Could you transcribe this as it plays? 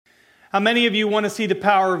How many of you want to see the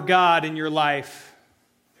power of God in your life?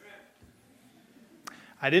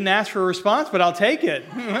 I didn't ask for a response, but I'll take it.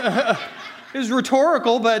 It was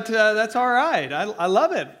rhetorical, but that's all right. I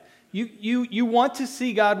love it. You want to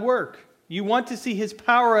see God work. You want to see His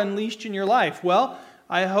power unleashed in your life. Well,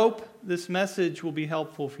 I hope this message will be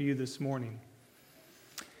helpful for you this morning.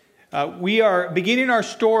 We are beginning our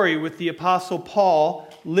story with the Apostle Paul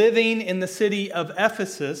living in the city of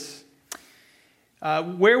Ephesus.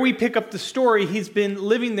 Where we pick up the story, he's been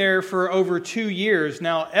living there for over 2 years.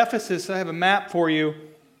 Now, Ephesus, I have a map for you,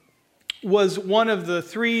 was one of the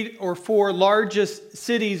 3 or 4 largest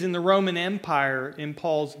cities in the Roman Empire in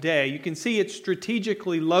Paul's day. You can see it's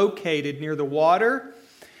strategically located near the water.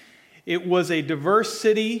 It was a diverse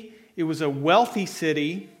city. It was a wealthy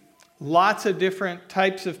city. Lots of different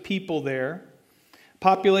types of people there.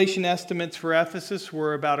 Population estimates for Ephesus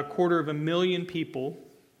were about 250,000 people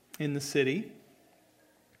in the city.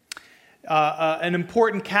 An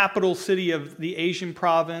important capital city of the Asian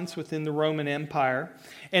province within the Roman Empire.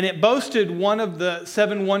 And it boasted one of the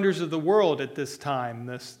 7 wonders of the world at this time.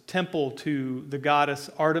 This temple to the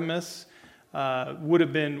goddess Artemis would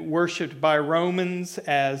have been worshipped by Romans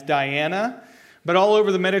as Diana. But all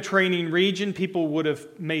over the Mediterranean region, people would have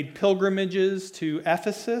made pilgrimages to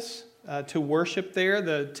Ephesus to worship there.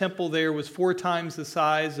 The temple there was 4 times the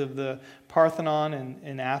size of the Parthenon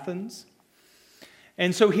in Athens.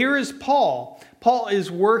 And so here is Paul. Paul is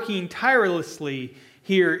working tirelessly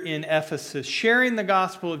here in Ephesus, sharing the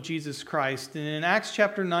gospel of Jesus Christ. And in Acts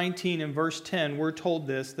chapter 19 and verse 10, we're told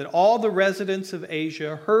this, that all the residents of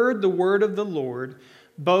Asia heard the word of the Lord,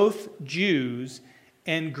 both Jews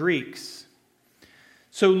and Greeks.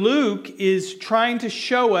 So Luke is trying to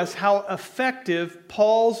show us how effective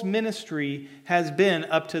Paul's ministry has been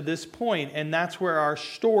up to this point. And that's where our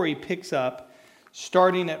story picks up,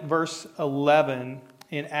 starting at verse 11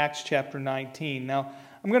 in Acts chapter 19. Now,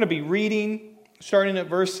 I'm going to be reading starting at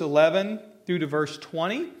verse 11 through to verse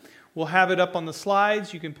 20. We'll have it up on the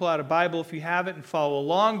slides. You can pull out a Bible if you have it and follow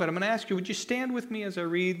along. But I'm going to ask you, would you stand with me as I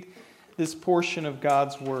read this portion of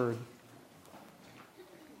God's Word?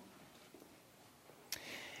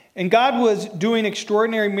 And God was doing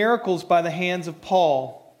extraordinary miracles by the hands of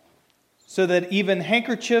Paul, so that even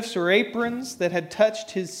handkerchiefs or aprons that had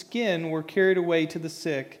touched his skin were carried away to the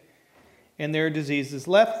sick, and their diseases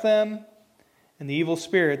left them, and the evil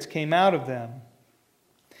spirits came out of them.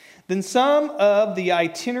 Then some of the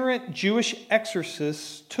itinerant Jewish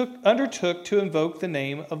exorcists undertook to invoke the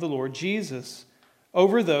name of the Lord Jesus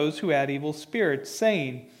over those who had evil spirits,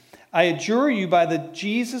 saying, I adjure you by the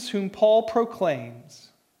Jesus whom Paul proclaims.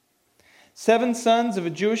 7 sons of a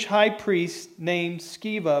Jewish high priest named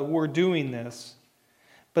Sceva were doing this.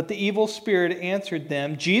 But the evil spirit answered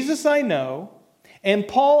them, Jesus I know, and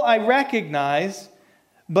Paul I recognize,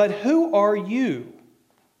 but who are you?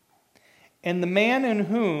 And the man in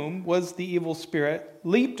whom was the evil spirit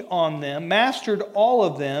leaped on them, mastered all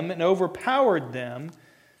of them, and overpowered them,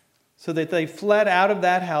 so that they fled out of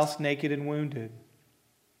that house naked and wounded.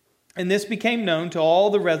 And this became known to all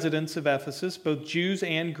the residents of Ephesus, both Jews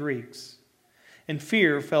and Greeks. And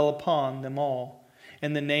fear fell upon them all,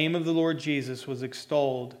 and the name of the Lord Jesus was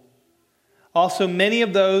extolled. Also, many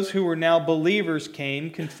of those who were now believers came,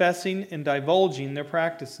 confessing and divulging their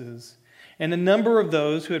practices. And a number of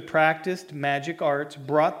those who had practiced magic arts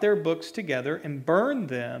brought their books together and burned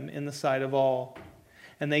them in the sight of all.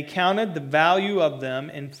 And they counted the value of them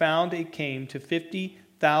and found it came to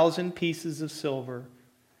 50,000 pieces of silver.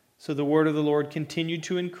 So the word of the Lord continued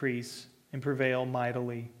to increase and prevail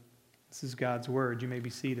mightily. This is God's word. You may be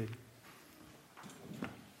seated.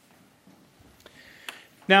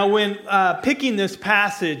 Now, when picking this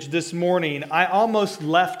passage this morning, I almost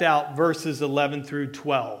left out verses 11 through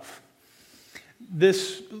 12.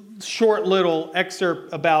 This short little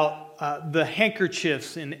excerpt about the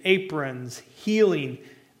handkerchiefs and aprons healing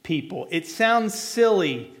people. It sounds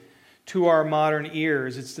silly to our modern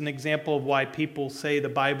ears. It's an example of why people say the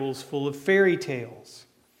Bible is full of fairy tales.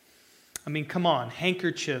 I mean, come on,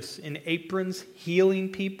 handkerchiefs and aprons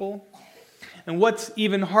healing people. And what's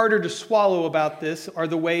even harder to swallow about this are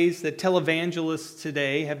the ways that televangelists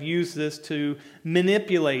today have used this to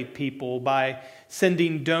manipulate people by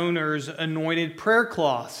sending donors anointed prayer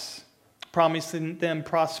cloths, promising them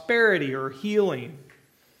prosperity or healing.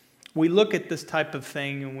 We look at this type of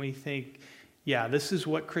thing and we think, yeah, this is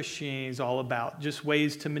what Christianity is all about. Just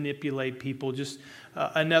ways to manipulate people, just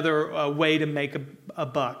another way to make a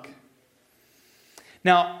buck.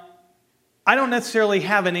 Now, I don't necessarily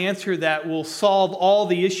have an answer that will solve all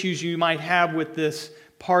the issues you might have with this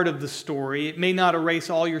part of the story. It may not erase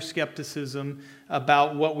all your skepticism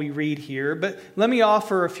about what we read here, but let me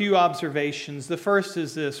offer a few observations. The first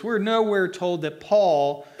is this: we're nowhere told that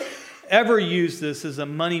Paul ever used this as a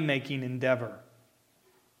money-making endeavor.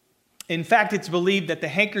 In fact, it's believed that the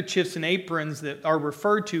handkerchiefs and aprons that are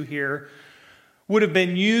referred to here would have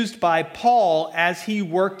been used by Paul as he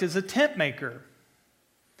worked as a tent maker.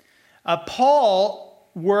 Paul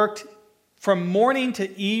worked from morning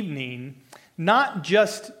to evening, not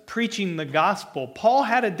just preaching the gospel. Paul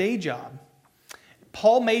had a day job.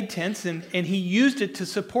 Paul made tents and he used it to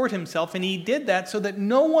support himself, and he did that so that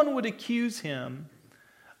no one would accuse him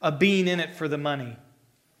of being in it for the money.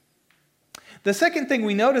 The second thing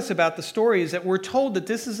we notice about the story is that we're told that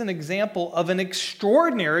this is an example of an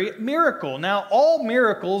extraordinary miracle. Now, all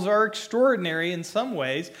miracles are extraordinary in some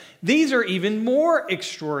ways. These are even more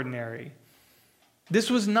extraordinary. This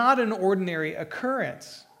was not an ordinary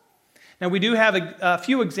occurrence. Now, we do have a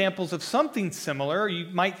few examples of something similar.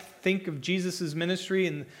 You might think of Jesus' ministry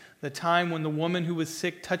in the time when the woman who was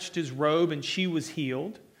sick touched his robe and she was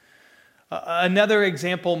healed. Another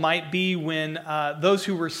example might be when those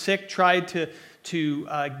who were sick tried to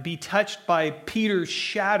be touched by Peter's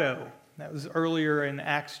shadow. That was earlier in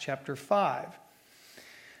Acts chapter 5.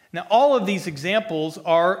 Now, all of these examples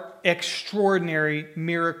are extraordinary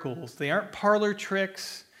miracles. They aren't parlor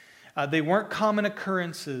tricks. They weren't common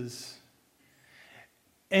occurrences.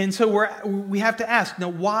 And so we have to ask, now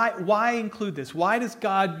why include this? Why does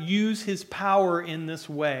God use his power in this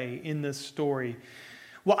way, in this story?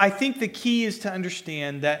 Well, I think the key is to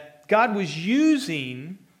understand that God was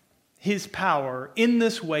using his power in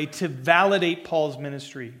this way to validate Paul's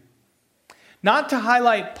ministry. Not to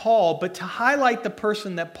highlight Paul, but to highlight the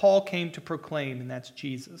person that Paul came to proclaim, and that's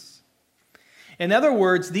Jesus. In other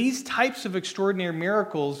words, these types of extraordinary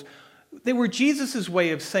miracles, they were Jesus'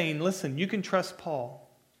 way of saying, listen, you can trust Paul.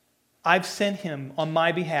 I've sent him on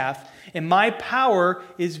my behalf, and my power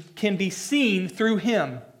can be seen through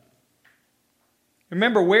him.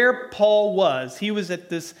 Remember where Paul was. He was at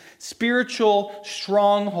this spiritual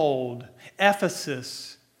stronghold,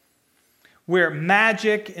 Ephesus, where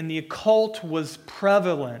magic and the occult was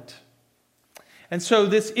prevalent. And so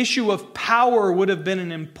this issue of power would have been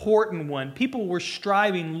an important one. People were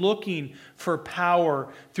striving, looking for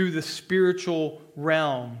power through the spiritual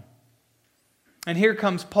realm. And here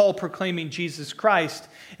comes Paul proclaiming Jesus Christ,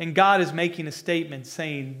 and God is making a statement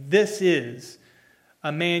saying, this is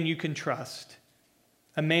a man you can trust,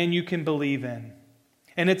 a man you can believe in.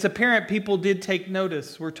 And it's apparent people did take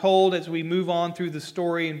notice. We're told as we move on through the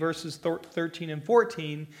story in verses 13 and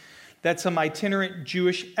 14 that some itinerant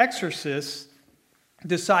Jewish exorcists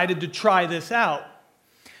decided to try this out.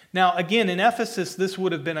 Now, again, in Ephesus, this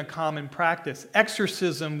would have been a common practice.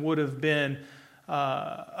 Exorcism would have been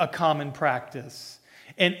a common practice.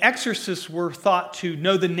 And exorcists were thought to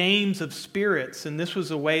know the names of spirits, and this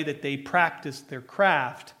was a way that they practiced their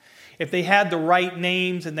craft. If they had the right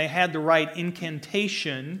names and they had the right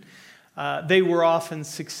incantation, they were often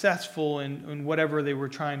successful in whatever they were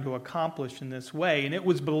trying to accomplish in this way. And it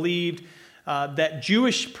was believed that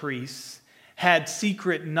Jewish priests had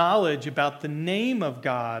secret knowledge about the name of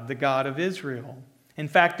God, the God of Israel. In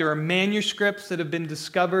fact, there are manuscripts that have been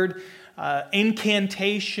discovered,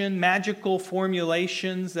 incantation, magical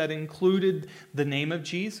formulations that included the name of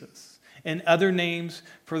Jesus and other names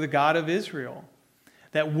for the God of Israel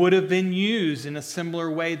that would have been used in a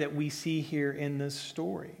similar way that we see here in this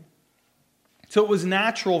story. So it was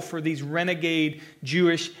natural for these renegade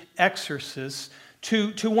Jewish exorcists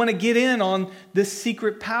to want to get in on this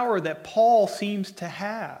secret power that Paul seems to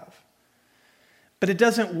have. But it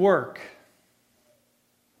doesn't work.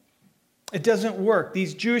 It doesn't work.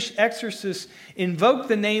 These Jewish exorcists invoke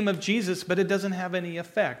the name of Jesus, but it doesn't have any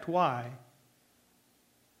effect. Why?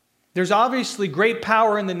 There's obviously great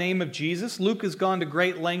power in the name of Jesus. Luke has gone to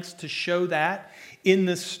great lengths to show that in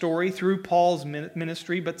this story through Paul's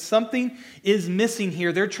ministry, but something is missing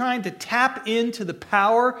here. They're trying to tap into the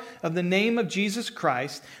power of the name of Jesus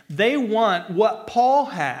Christ. They want what Paul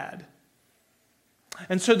had.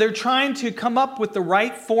 And so they're trying to come up with the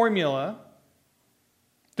right formula,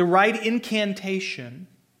 the right incantation,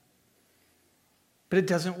 but it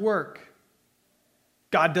doesn't work.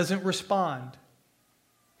 God doesn't respond.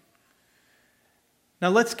 Now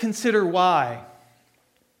let's consider why.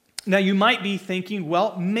 Now you might be thinking,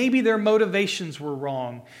 well, maybe their motivations were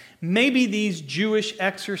wrong. Maybe these Jewish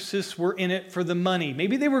exorcists were in it for the money.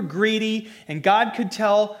 Maybe they were greedy and God could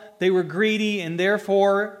tell they were greedy and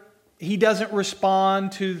therefore he doesn't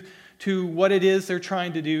respond to what it is they're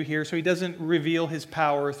trying to do here. So he doesn't reveal his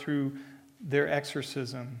power through their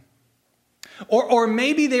exorcism. Or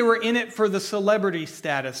maybe they were in it for the celebrity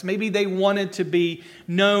status. Maybe they wanted to be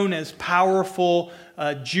known as powerful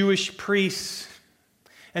Jewish priests.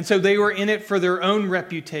 And so they were in it for their own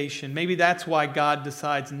reputation. Maybe that's why God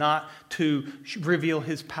decides not to reveal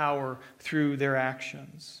his power through their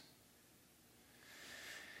actions.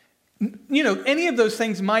 You know, any of those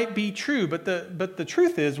things might be true, but the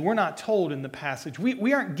truth is we're not told in the passage.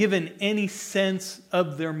 We aren't given any sense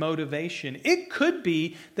of their motivation. It could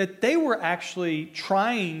be that they were actually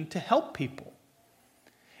trying to help people.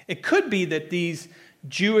 It could be that these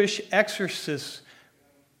Jewish exorcists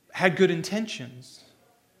had good intentions.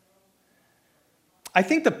 I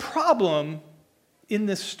think the problem in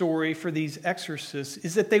this story for these exorcists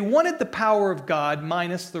is that they wanted the power of God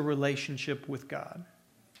minus the relationship with God.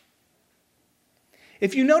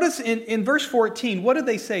 If you notice in verse 14, what do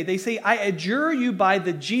they say? They say, I adjure you by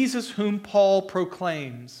the Jesus whom Paul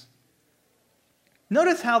proclaims.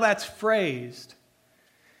 Notice how that's phrased.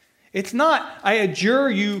 It's not, I adjure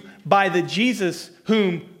you by the Jesus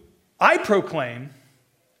whom I proclaim,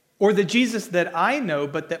 or the Jesus that I know,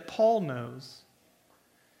 but that Paul knows.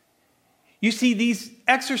 You see, these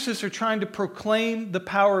exorcists are trying to proclaim the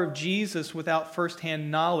power of Jesus without firsthand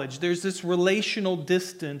knowledge. There's this relational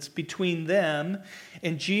distance between them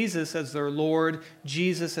and Jesus as their Lord,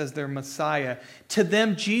 Jesus as their Messiah. To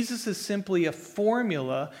them, Jesus is simply a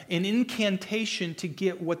formula, an incantation to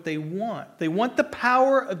get what they want. They want the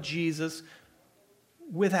power of Jesus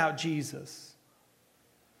without Jesus.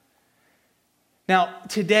 Now,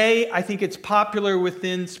 today, I think it's popular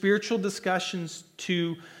within spiritual discussions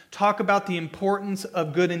to talk about the importance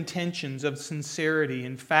of good intentions, of sincerity.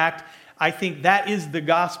 In fact, I think that is the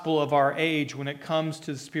gospel of our age when it comes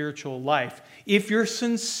to spiritual life. If you're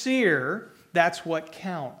sincere, that's what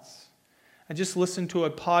counts. I just listened to a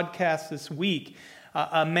podcast this week.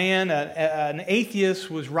 An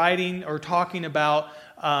atheist, was writing or talking about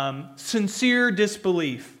sincere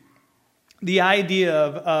disbelief. The idea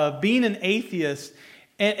of being an atheist,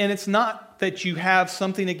 and it's not that you have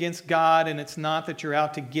something against God, and it's not that you're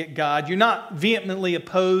out to get God. You're not vehemently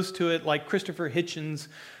opposed to it like Christopher Hitchens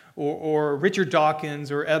or Richard Dawkins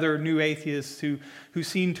or other new atheists who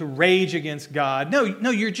seem to rage against God. No,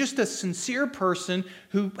 you're just a sincere person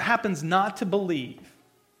who happens not to believe.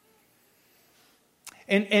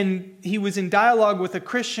 And he was in dialogue with a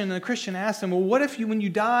Christian, and the Christian asked him, well, what if when you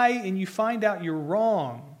die and you find out you're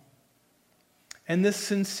wrong? And this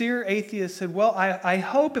sincere atheist said, well, I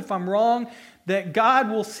hope if I'm wrong that God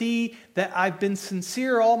will see that I've been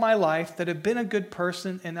sincere all my life, that I've been a good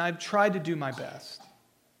person, and I've tried to do my best.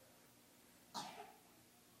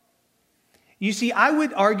 You see, I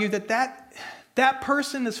would argue that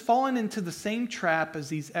person has fallen into the same trap as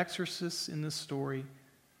these exorcists in this story.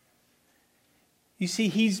 You see,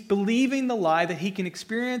 he's believing the lie that he can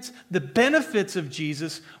experience the benefits of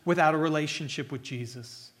Jesus without a relationship with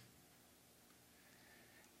Jesus.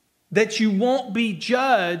 That you won't be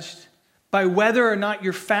judged by whether or not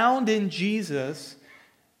you're found in Jesus.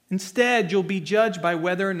 Instead, you'll be judged by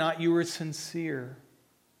whether or not you were sincere.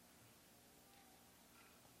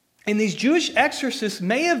 And these Jewish exorcists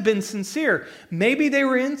may have been sincere. Maybe they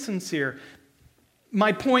were insincere.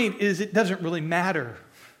 My point is, it doesn't really matter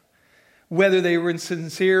whether they were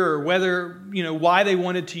insincere or why they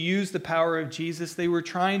wanted to use the power of Jesus. They were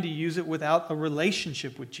trying to use it without a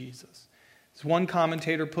relationship with Jesus. As one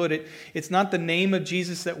commentator put it, it's not the name of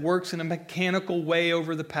Jesus that works in a mechanical way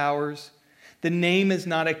over the powers. The name is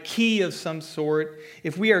not a key of some sort.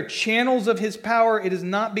 If we are channels of his power, it is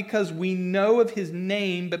not because we know of his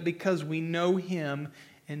name, but because we know him,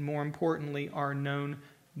 and more importantly, are known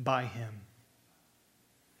by him.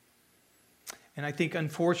 And I think,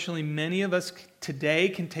 unfortunately, many of us today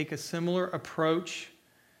can take a similar approach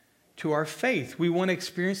to our faith. We want to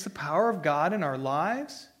experience the power of God in our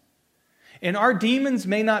lives. And our demons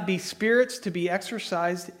may not be spirits to be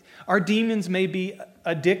exorcised. Our demons may be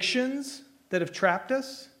addictions that have trapped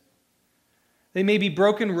us. They may be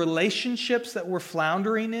broken relationships that we're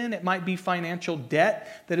floundering in. It might be financial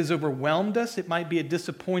debt that has overwhelmed us. It might be a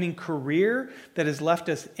disappointing career that has left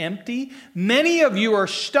us empty. Many of you are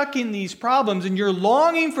stuck in these problems, and you're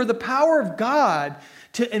longing for the power of God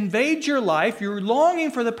to invade your life. You're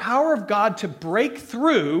longing for the power of God to break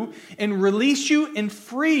through and release you and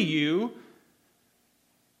free you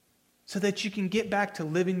so that you can get back to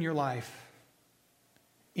living your life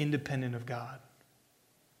independent of God.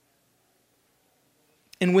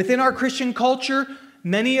 And within our Christian culture,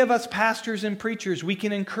 many of us pastors and preachers, we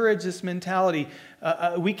can encourage this mentality.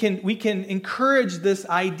 We can encourage this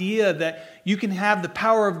idea that you can have the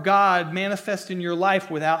power of God manifest in your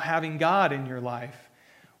life without having God in your life.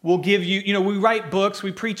 We'll give you, we write books,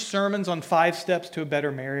 we preach sermons on 5 steps to a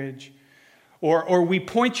better marriage. Or we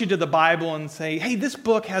point you to the Bible and say, hey, this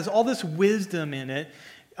book has all this wisdom in it.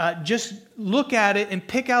 Just look at it and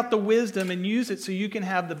pick out the wisdom and use it so you can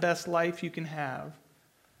have the best life you can have.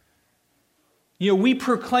 We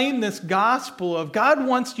proclaim this gospel of God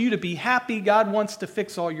wants you to be happy. God wants to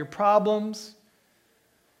fix all your problems.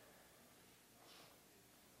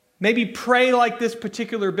 Maybe pray like this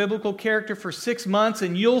particular biblical character for 6 months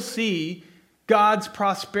and you'll see God's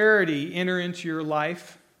prosperity enter into your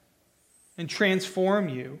life and transform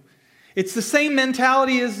you. It's the same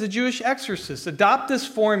mentality as the Jewish exorcists. Adopt this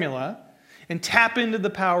formula and tap into the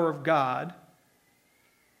power of God.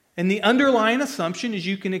 And the underlying assumption is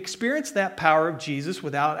you can experience that power of Jesus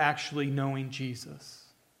without actually knowing Jesus.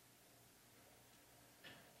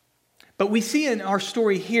 But we see in our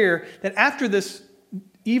story here that after this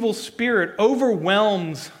evil spirit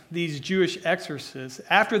overwhelms these Jewish exorcists,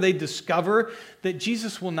 after they discover that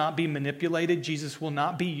Jesus will not be manipulated, Jesus will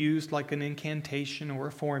not be used like an incantation or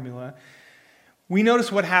a formula, we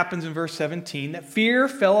notice what happens in verse 17, that fear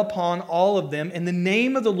fell upon all of them, and the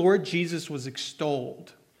name of the Lord Jesus was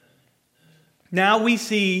extolled. Now we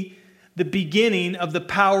see the beginning of the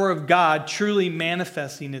power of God truly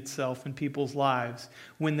manifesting itself in people's lives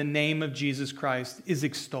when the name of Jesus Christ is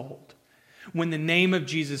extolled. When the name of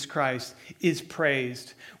Jesus Christ is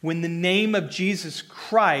praised, when the name of Jesus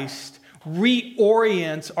Christ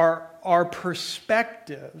reorients our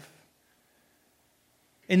perspective.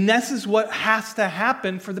 And this is what has to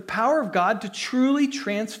happen for the power of God to truly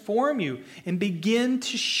transform you and begin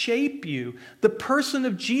to shape you. The person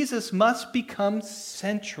of Jesus must become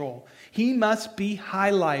central. He must be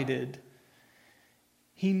highlighted.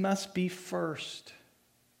 He must be first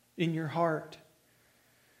in your heart.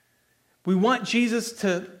 We want Jesus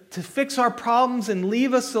to fix our problems and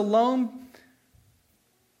leave us alone.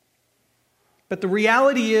 But the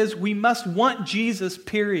reality is we must want Jesus,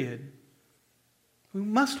 period. We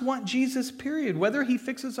must want Jesus, period, whether he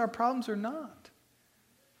fixes our problems or not.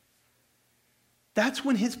 That's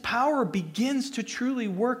when his power begins to truly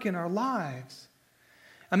work in our lives.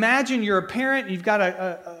 Imagine you're a parent, you've got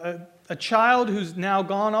a child who's now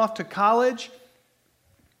gone off to college.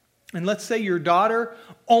 And let's say your daughter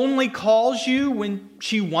only calls you when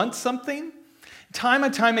she wants something. Time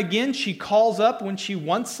and time again, she calls up when she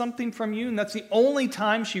wants something from you. And that's the only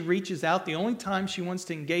time she reaches out, the only time she wants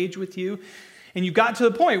to engage with you. And you got to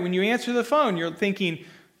the point when you answer the phone, you're thinking,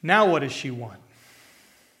 now what does she want?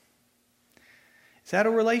 Is that a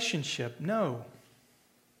relationship? No.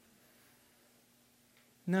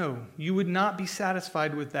 No, you would not be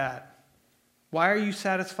satisfied with that. Why are you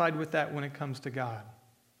satisfied with that when it comes to God?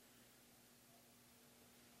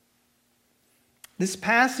 This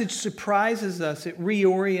passage surprises us. It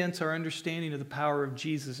reorients our understanding of the power of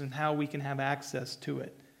Jesus and how we can have access to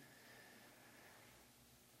it.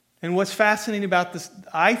 And what's fascinating about this,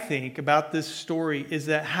 I think, about this story is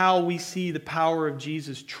that how we see the power of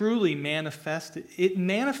Jesus truly manifested. It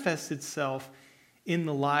manifests itself in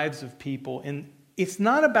the lives of people. And it's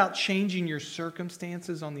not about changing your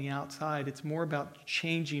circumstances on the outside. It's more about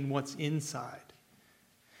changing what's inside.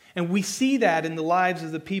 And we see that in the lives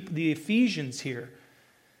of the people, the Ephesians here.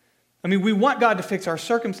 I mean, we want God to fix our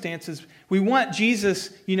circumstances. We want Jesus,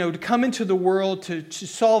 to come into the world to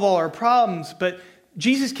solve all our problems. But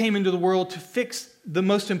Jesus came into the world to fix the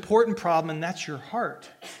most important problem, and that's your heart.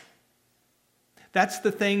 That's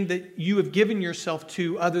the thing that you have given yourself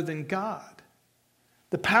to other than God.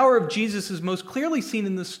 The power of Jesus is most clearly seen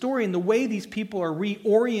in the story and the way these people are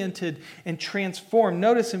reoriented and transformed.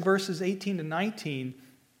 Notice in verses 18 to 19,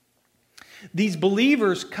 these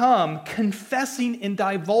believers come confessing and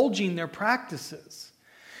divulging their practices.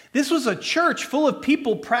 This was a church full of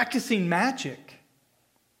people practicing magic.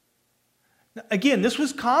 Again, this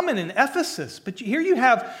was common in Ephesus, but here you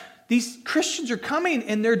have these Christians are coming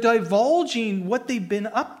and they're divulging what they've been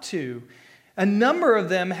up to. A number of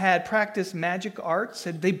them had practiced magic arts.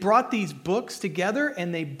 They brought these books together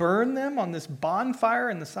and they burned them on this bonfire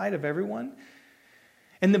in the sight of everyone.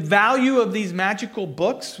 And the value of these magical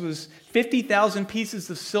books was 50,000 pieces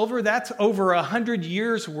of silver. That's over 100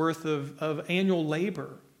 years worth of annual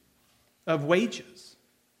labor, of wages.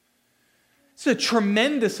 It's a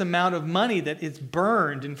tremendous amount of money that is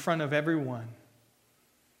burned in front of everyone.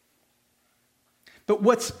 But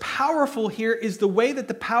what's powerful here is the way that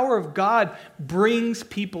the power of God brings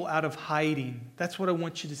people out of hiding. That's what I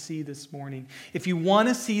want you to see this morning. If you want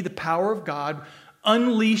to see the power of God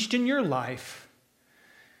unleashed in your life,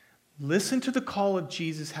 listen to the call of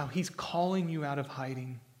Jesus, how he's calling you out of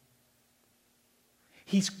hiding.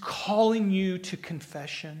 He's calling you to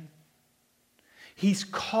confession. He's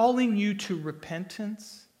calling you to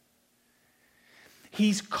repentance.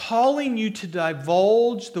 He's calling you to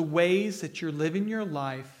divulge the ways that you're living your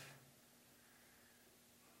life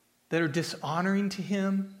that are dishonoring to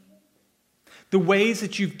Him, the ways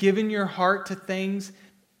that you've given your heart to things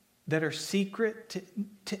that are secret.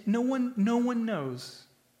 No one knows.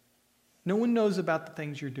 No one knows about the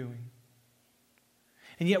things you're doing.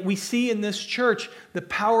 And yet we see in this church the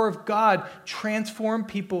power of God transform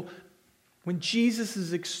people. When Jesus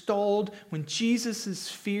is extolled, when Jesus is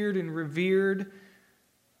feared and revered,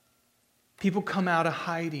 people come out of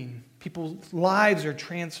hiding. People's lives are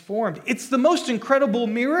transformed. It's the most incredible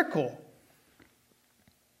miracle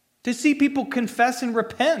to see people confess and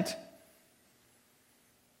repent.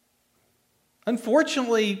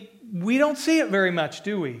 Unfortunately, we don't see it very much,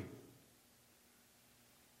 do we?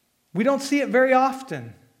 We don't see it very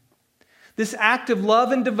often. This act of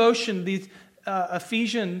love and devotion, these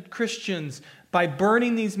Ephesian Christians, by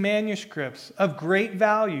burning these manuscripts of great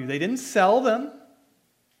value, they didn't sell them.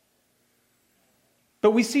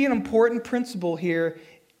 But we see an important principle here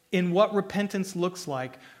in what repentance looks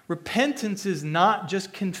like. Repentance is not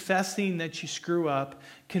just confessing that you screw up,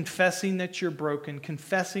 confessing that you're broken,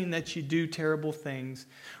 confessing that you do terrible things.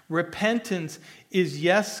 Repentance is,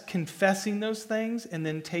 yes, confessing those things and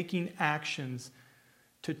then taking actions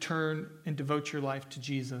to turn and devote your life to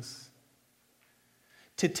Jesus.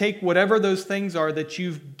 To take whatever those things are that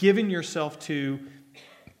you've given yourself to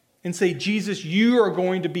and say, Jesus, you are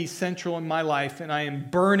going to be central in my life, and I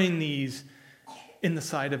am burning these in the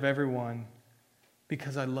sight of everyone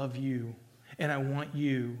because I love you, and I want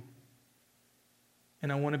you,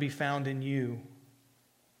 and I want to be found in you.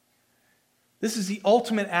 This is the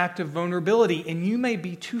ultimate act of vulnerability, and you may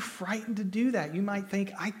be too frightened to do that. You might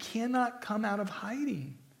think, I cannot come out of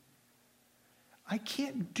hiding. I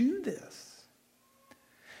can't do this.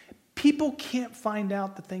 People can't find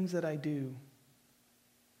out the things that I do.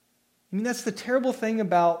 I mean, that's the terrible thing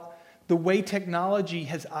about the way technology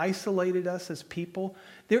has isolated us as people.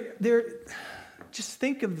 Just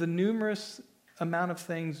think of the numerous amount of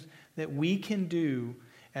things that we can do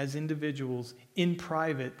as individuals in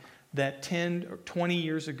private that 10 or 20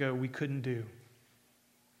 years ago we couldn't do.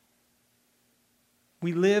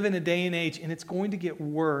 We live in a day and age, and it's going to get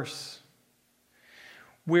worse,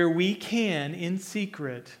 where we can, in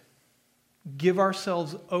secret, give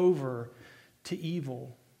ourselves over to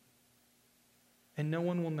evil. And no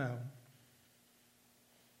one will know.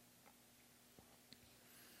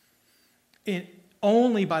 And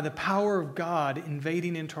only by the power of God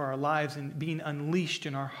invading into our lives and being unleashed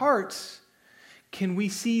in our hearts can we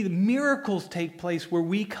see the miracles take place where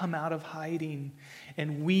we come out of hiding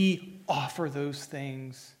and we offer those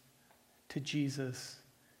things to Jesus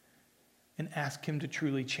and ask Him to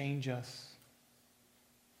truly change us.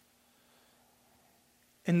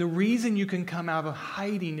 And the reason you can come out of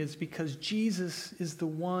hiding is because Jesus is the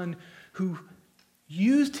one who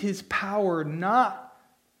used His power not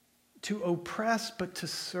to oppress but to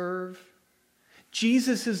serve.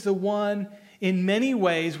 Jesus is the one, in many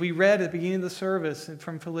ways, we read at the beginning of the service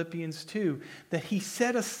from Philippians 2, that He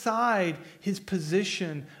set aside His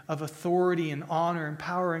position of authority and honor and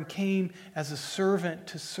power and came as a servant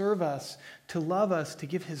to serve us, to love us, to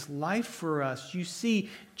give His life for us. You see,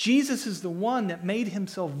 Jesus is the one that made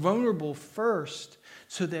Himself vulnerable first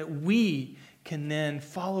so that we can then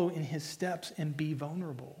follow in His steps and be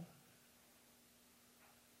vulnerable.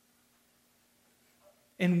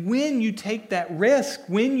 And when you take that risk,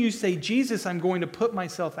 when you say, Jesus, I'm going to put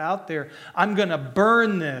myself out there, I'm going to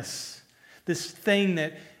burn this thing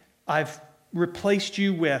that I've replaced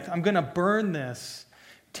you with, I'm going to burn this,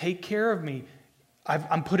 take care of me.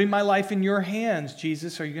 I'm putting my life in your hands,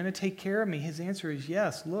 Jesus. Are you going to take care of me? His answer is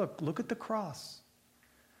yes. Look at the cross.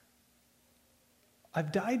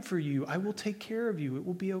 I've died for you. I will take care of you. It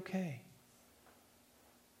will be okay.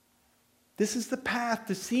 This is the path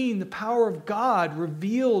to seeing the power of God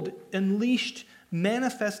revealed, unleashed,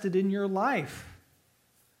 manifested in your life.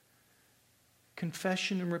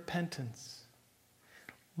 Confession and repentance,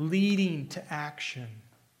 leading to action.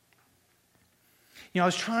 I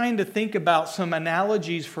was trying to think about some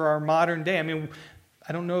analogies for our modern day. I mean,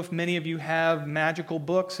 I don't know if many of you have magical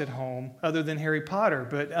books at home other than Harry Potter,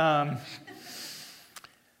 but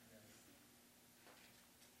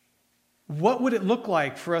what would it look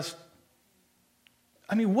like for us?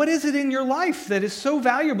 I mean, what is it in your life that is so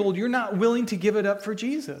valuable you're not willing to give it up for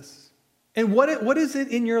Jesus? And what is it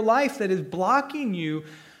in your life that is blocking you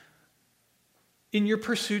in your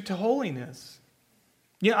pursuit to holiness?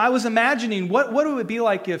 I was imagining what it would be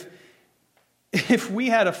like if we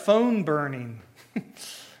had a phone burning.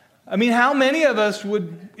 I mean, how many of us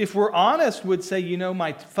would, if we're honest, would say,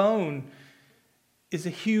 my phone is a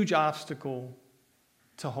huge obstacle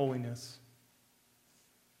to holiness?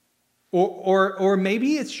 Or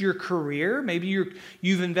maybe it's your career. Maybe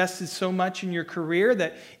you've invested so much in your career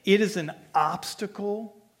that it is an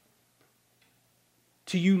obstacle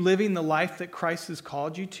to you living the life that Christ has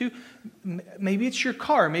called you to. Maybe it's your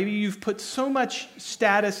car. Maybe you've put so much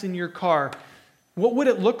status in your car. What would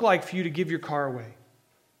it look like for you to give your car away?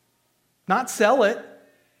 Not sell it,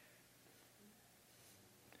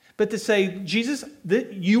 but to say, Jesus,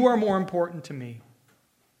 that you are more important to me.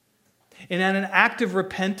 And in an act of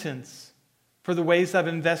repentance for the ways I've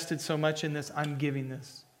invested so much in this, I'm giving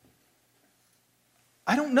this.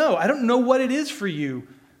 I don't know. I don't know what it is for you.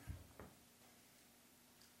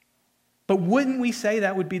 But wouldn't we say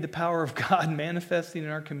that would be the power of God manifesting in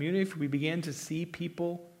our community if we began to see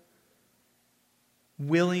people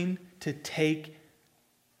willing to take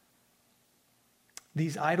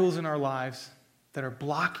these idols in our lives that are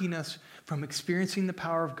blocking us from experiencing the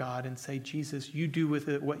power of God and say, Jesus, you do with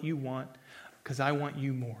it what you want because I want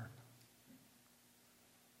you more.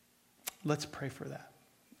 Let's pray for that.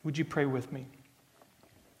 Would you pray with me?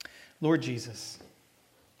 Lord Jesus,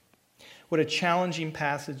 what a challenging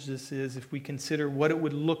passage this is if we consider what it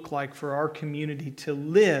would look like for our community to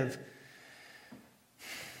live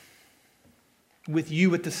with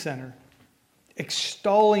you at the center,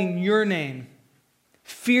 extolling your name,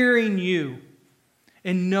 fearing you,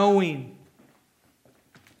 and knowing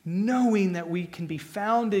that we can be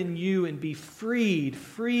found in you and be freed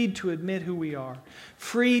to admit who we are,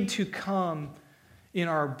 freed to come in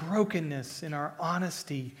our brokenness, in our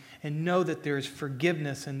honesty, and know that there is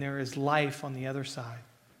forgiveness and there is life on the other side.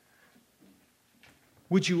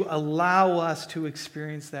 Would you allow us to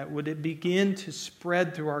experience that? Would it begin to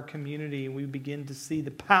spread through our community and we begin to see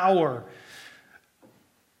the power,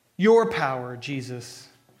 your power, Jesus,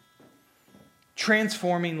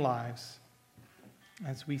 transforming lives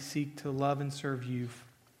as we seek to love and serve you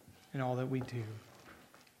in all that we do.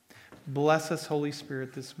 Bless us, Holy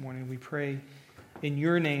Spirit, this morning. We pray in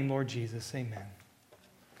your name, Lord Jesus. Amen.